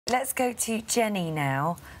Let's go to Jenny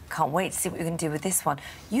now. Can't wait to see what you're going to do with this one.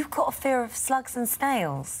 You've got a fear of slugs and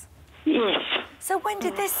snails. Yes. So when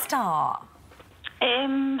did this start?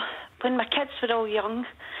 When my kids were all young,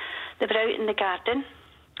 they were out in the garden,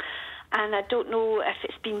 and I don't know if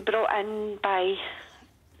it's been brought in by...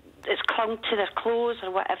 it's clung to their clothes or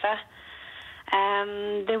whatever.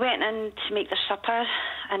 They went in to make their supper,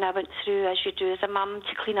 and I went through, as you do as a mum,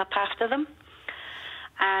 to clean up after them.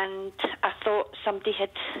 And I thought somebody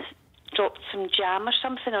had dropped some jam or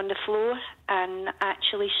something on the floor and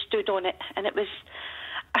actually stood on it, and it was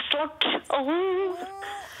a slug. Oh.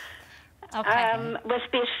 Okay. With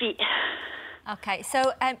bare feet. Okay,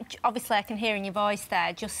 so obviously I can hear in your voice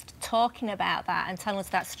there, just talking about that and telling us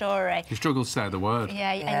that story. You struggle to say the word.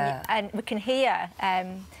 Yeah. And we can hear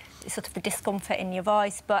sort of the discomfort in your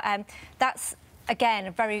voice, but that's, again,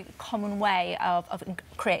 a very common way of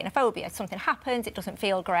creating a phobia. Something happens, it doesn't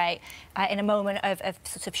feel great. In a moment of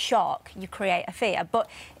sort of shock, you create a fear. But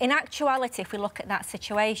in actuality, if we look at that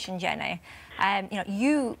situation, Jenny, you know,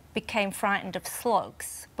 you became frightened of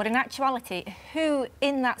slugs, but in actuality, who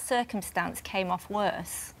in that circumstance came off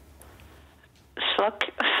worse? Slug.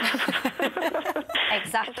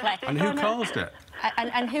 Exactly. And who caused it?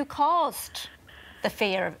 And who caused the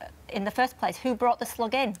fear in the first place? Who brought the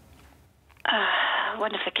slug in?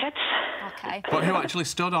 One of the kids. Okay. But who actually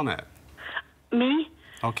stood on it? Me.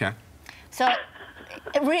 OK. So,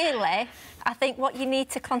 really, I think what you need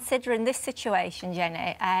to consider in this situation,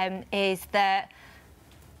 Jenny, is that,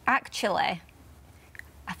 actually,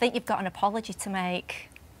 I think you've got an apology to make,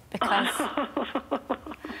 because...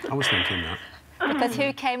 I was thinking that. Because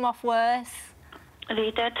who came off worse?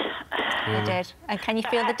 They did. They did. And can you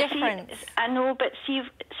feel the difference? I know, but see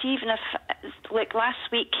even if, like last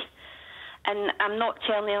week, and I'm not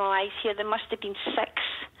telling any lies here, there must have been 6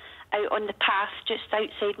 out on the path just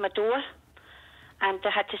outside my door, and I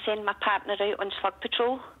had to send my partner out on slug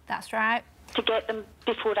patrol. That's right. To get them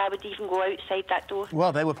before I would even go outside that door.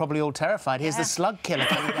 Well, they were probably all terrified. Here's the slug killer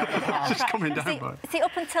coming down the path. Just coming down, See,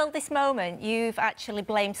 up until this moment, you've actually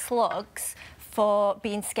blamed slugs for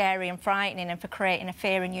being scary and frightening and for creating a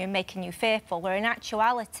fear in you and making you fearful, where in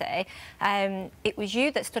actuality, it was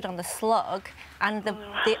you that stood on the slug, and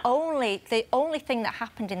the only thing that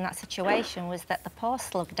happened in that situation was that the poor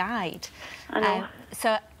slug died. I know.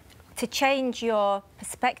 So, to change your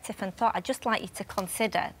perspective and thought, I'd just like you to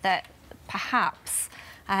consider that perhaps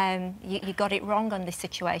you got it wrong on this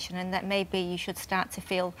situation, and that maybe you should start to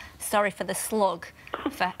feel sorry for the slug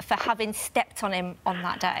for having stepped on him on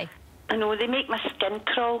that day. I know, they make my skin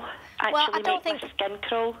crawl. Well, I don't make my skin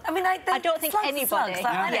crawl. I mean, I don't think anybody... Slugs, like,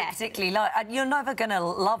 I don't particularly like... You're never going to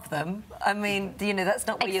love them. I mean, you know, that's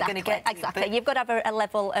not what you're going to get to. Exactly. But... You've got to have a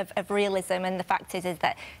level of realism, and the fact is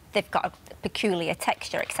that they've got a peculiar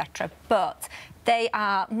texture, etc. But they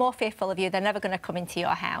are more fearful of you. They're never going to come into your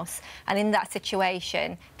house. And in that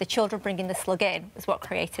situation, the children bringing the slug in was what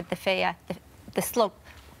created the fear. The slug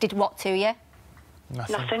did what to you?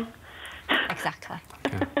 Nothing. Exactly.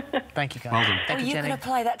 Thank you, guys. Well done. Thank you, you Jenny. can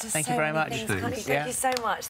apply that to so many things, can't you? Thank you so much.